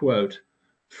pulled quote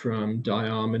from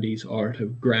Diomedes' Art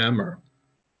of Grammar,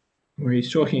 where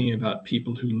he's talking about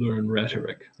people who learn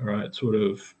rhetoric, all right, sort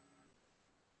of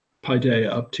paideia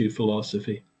up to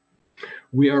philosophy.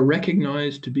 We are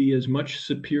recognized to be as much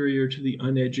superior to the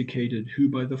uneducated, who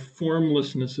by the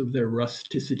formlessness of their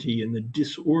rusticity and the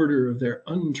disorder of their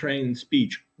untrained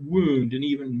speech wound and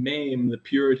even maim the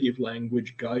purity of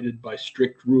language guided by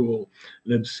strict rule,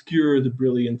 and obscure the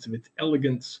brilliance of its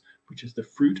elegance, which is the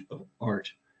fruit of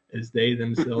art, as they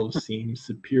themselves seem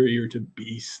superior to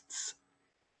beasts.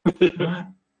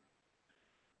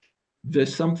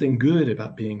 There's something good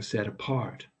about being set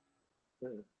apart,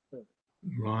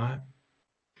 right?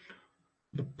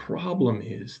 The problem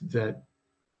is that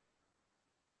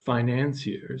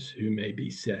financiers who may be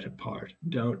set apart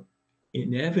don't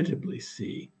inevitably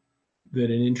see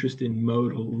that an interest in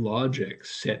modal logic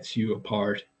sets you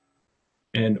apart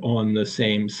and on the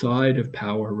same side of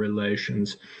power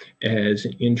relations as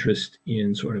an interest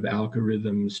in sort of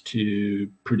algorithms to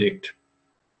predict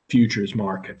futures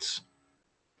markets.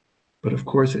 But of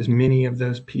course, as many of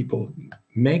those people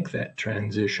make that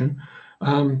transition,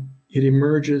 it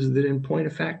emerges that in point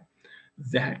of fact,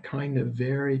 that kind of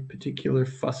very particular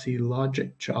fussy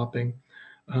logic chopping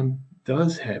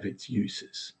does have its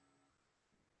uses.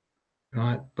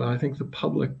 Right? But I think the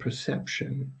public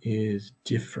perception is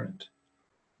different.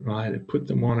 Right? It put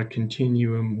them on a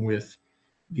continuum with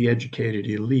the educated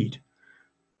elite.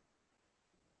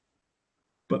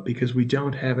 But because we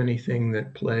don't have anything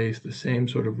that plays the same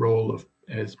sort of role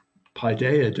as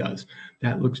paideia does,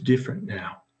 that looks different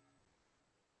now.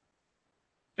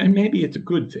 And maybe it's a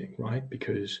good thing, right?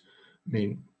 Because, I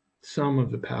mean, some of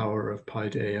the power of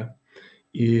paideia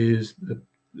is the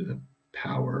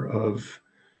power of,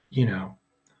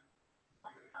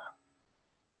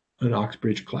 an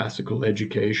Oxbridge classical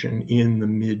education in the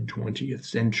mid-20th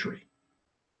century,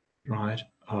 right?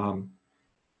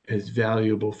 As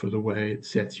valuable for the way it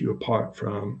sets you apart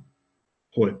from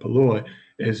hoi polloi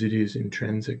as it is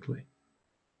intrinsically.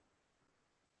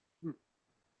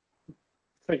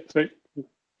 Thanks.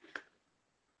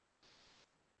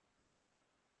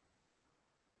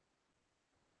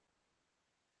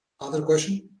 Other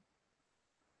question?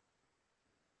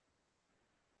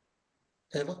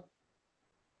 Eva?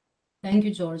 Thank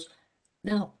you, George.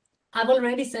 Now, I've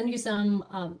already sent you some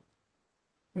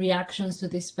reactions to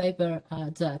this paper,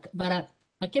 Doug, but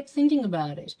I kept thinking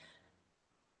about it.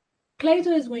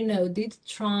 Plato, as we know, did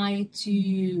try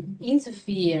to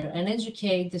interfere and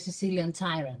educate the Sicilian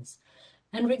tyrants.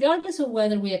 And regardless of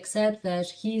whether we accept that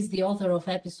he's the author of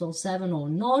Epistle 7 or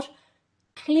not,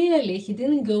 clearly he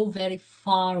didn't go very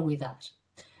far with that.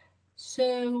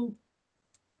 So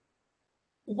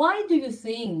why do you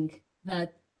think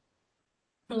that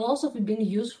philosophy being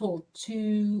useful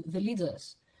to the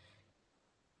leaders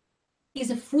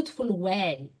is a fruitful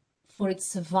way for its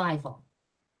survival?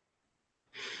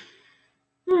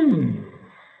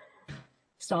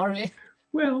 Sorry.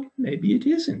 Well, maybe it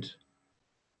isn't,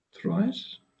 right?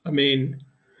 I mean,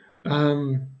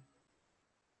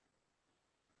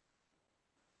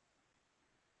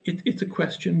 it's a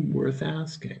question worth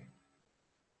asking,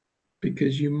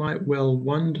 because you might well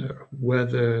wonder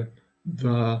whether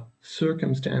the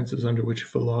circumstances under which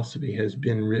philosophy has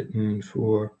been written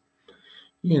for,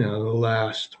 the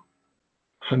last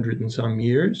 100 and some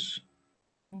years,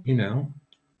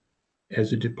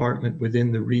 as a department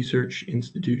within the research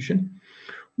institution,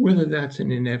 whether that's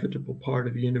an inevitable part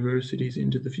of universities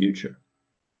into the future.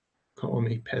 Call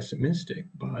me pessimistic,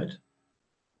 but...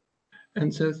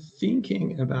 And so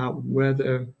thinking about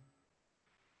whether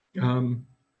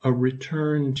a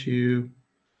return to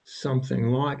something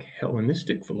like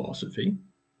Hellenistic philosophy,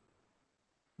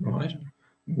 right,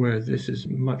 where this is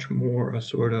much more a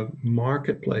sort of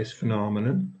marketplace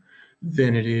phenomenon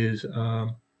than it is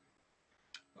a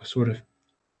sort of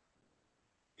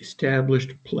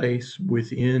established place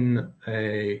within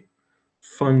a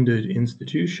funded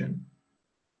institution,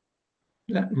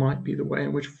 that might be the way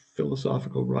in which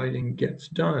philosophical writing gets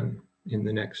done in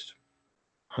the next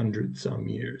 100-some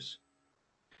years.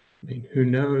 I mean, who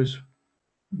knows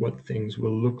what things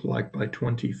will look like by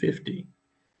 2050?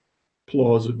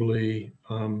 Plausibly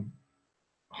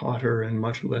hotter and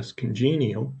much less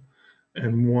congenial.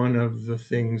 And one of the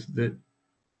things that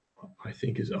I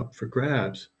think is up for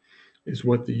grabs is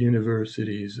what the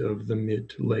universities of the mid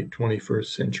to late 21st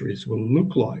centuries will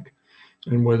look like,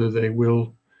 and whether they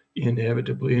will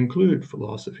inevitably include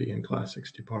philosophy and classics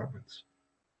departments.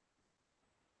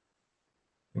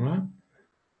 All right?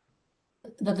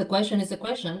 But the question is a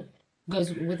question,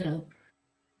 goes with,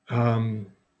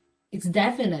 it's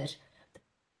definite.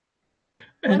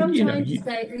 What I'm trying to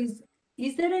say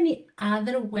is there any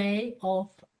other way of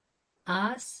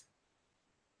us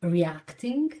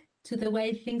reacting to the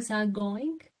way things are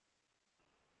going?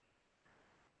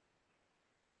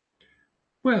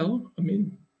 Well, I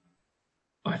mean,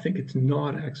 I think it's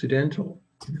not accidental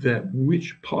that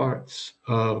which parts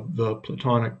of the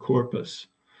Platonic corpus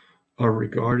are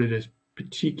regarded as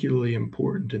particularly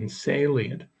important and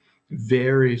salient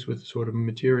varies with sort of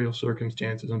material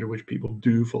circumstances under which people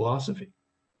do philosophy,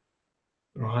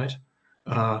 right?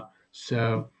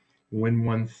 So when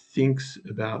one thinks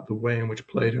about the way in which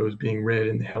Plato is being read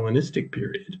in the Hellenistic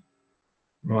period,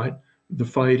 right, the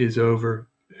fight is over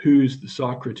who's the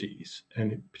Socrates,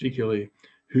 and particularly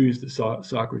who's the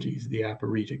Socrates, the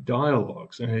aporetic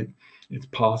dialogues. And it's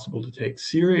possible to take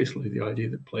seriously the idea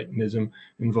that Platonism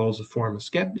involves a form of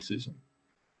skepticism.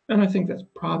 And I think that's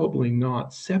probably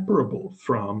not separable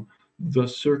from the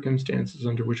circumstances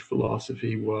under which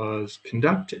philosophy was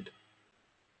conducted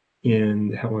in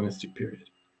the Hellenistic period.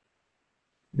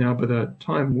 Now, by the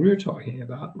time we're talking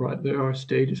about, right, there are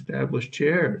state-established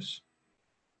chairs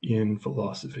in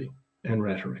philosophy and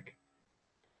rhetoric.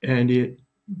 And it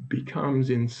becomes,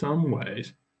 in some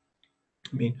ways,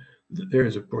 I mean, there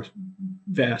is, of course,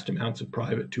 vast amounts of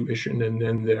private tuition, and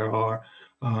then there are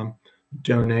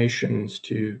donations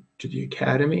to the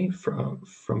academy from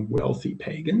wealthy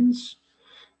pagans.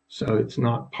 So it's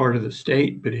not part of the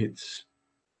state, but it's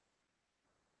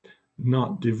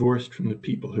not divorced from the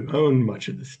people who own much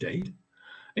of the state.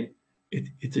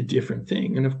 It's a different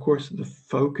thing. And of course, the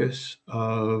focus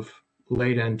of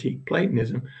late antique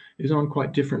Platonism is on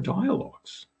quite different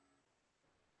dialogues,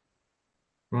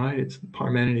 right? It's the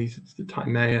Parmenides, it's the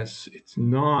Timaeus. It's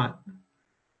not, I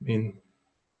mean,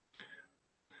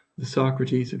 the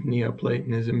Socrates of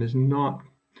Neoplatonism is not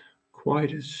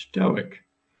quite as stoic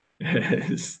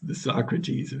as the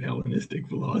Socrates of Hellenistic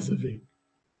philosophy,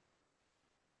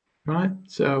 right?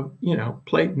 So,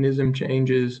 Platonism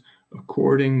changes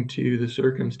according to the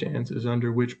circumstances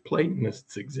under which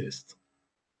Platonists exist.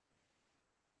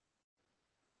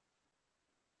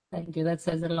 Thank you. That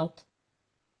says a lot.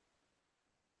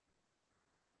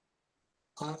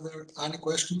 Are there any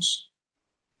questions?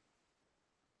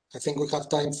 I think we have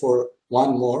time for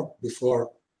one more before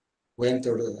we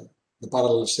enter the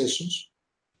parallel sessions.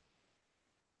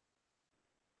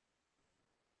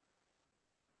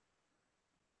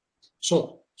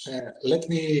 So let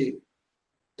me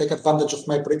take advantage of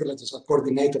my privilege as a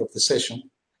coordinator of the session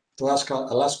to ask a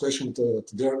last question to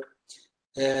Dirk.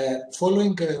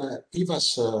 Following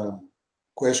Eva's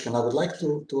question, I would like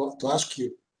to ask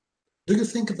you, do you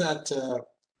think that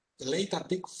late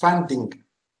antique funding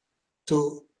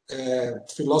to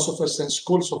philosophers and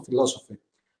schools of philosophy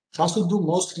has to do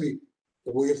mostly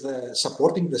with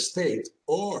supporting the state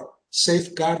or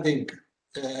safeguarding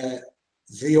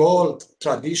the old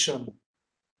tradition,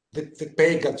 the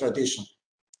pagan tradition?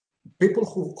 People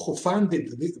who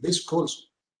funded these schools,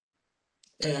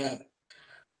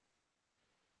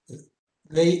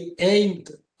 they aimed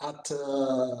at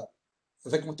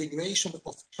the continuation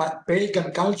of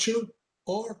pagan culture,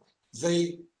 or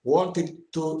they wanted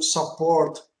to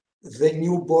support the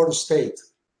newborn state.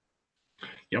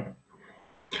 Yep.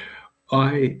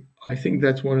 I think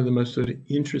that's one of the most sort of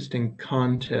interesting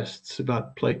contests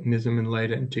about Platonism in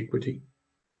late antiquity.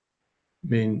 I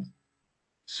mean,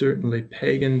 certainly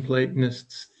pagan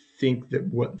Platonists think that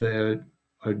what they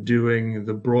are doing,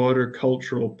 the broader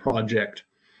cultural project,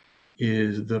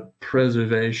 is the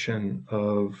preservation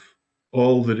of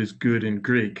all that is good in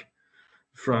Greek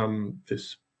from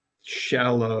this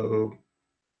shallow,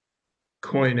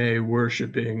 koine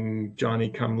worshipping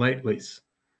Johnny-come-latelys.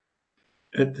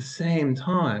 At the same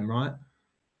time, right,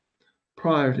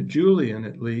 prior to Julian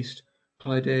at least,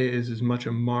 paideia is as much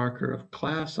a marker of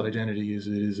class identity as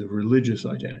it is a religious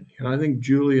identity. And I think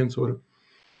Julian sort of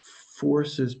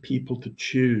forces people to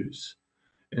choose.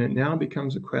 And it now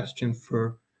becomes a question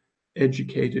for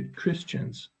educated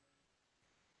Christians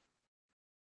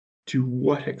to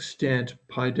what extent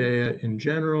paideia in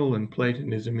general and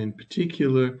Platonism in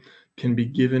particular can be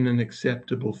given an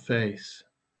acceptable face.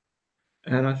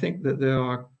 And I think that there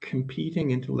are competing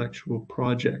intellectual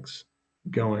projects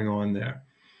going on there.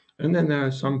 And then there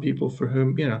are some people for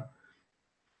whom, you know,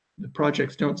 the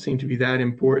projects don't seem to be that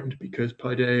important because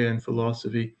paideia in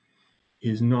philosophy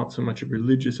is not so much a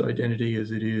religious identity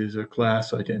as it is a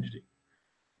class identity.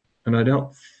 And I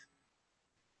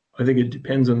think it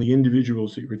depends on the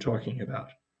individuals that you're talking about.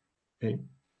 Okay?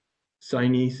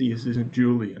 Synesius isn't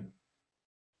Julian.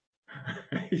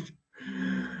 Right?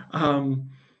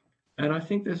 And I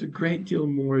think there's a great deal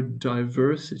more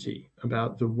diversity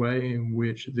about the way in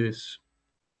which this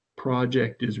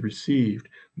project is received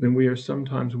than we are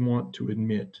sometimes want to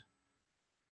admit.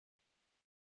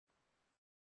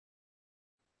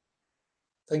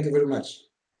 Thank you very much.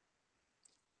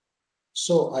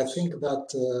 So I think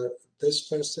that this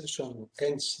first session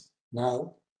ends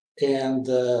now, and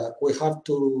we have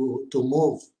to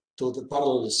move to the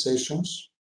parallel sessions.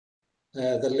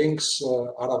 The links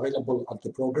are available at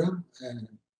the program.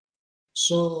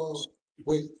 So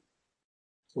we'll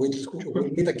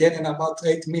meet again in about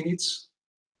 8 minutes.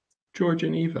 George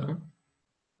and Eva,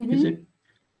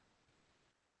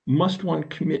 must one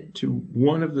commit to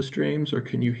one of the streams, or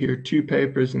can you hear 2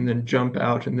 papers and then jump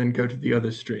out and then go to the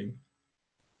other stream?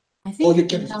 I think you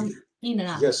can come in and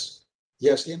out. Yes.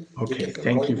 Okay,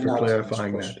 thank you for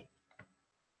clarifying that.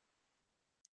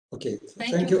 Okay,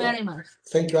 thank you very much.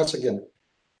 Thank you once again.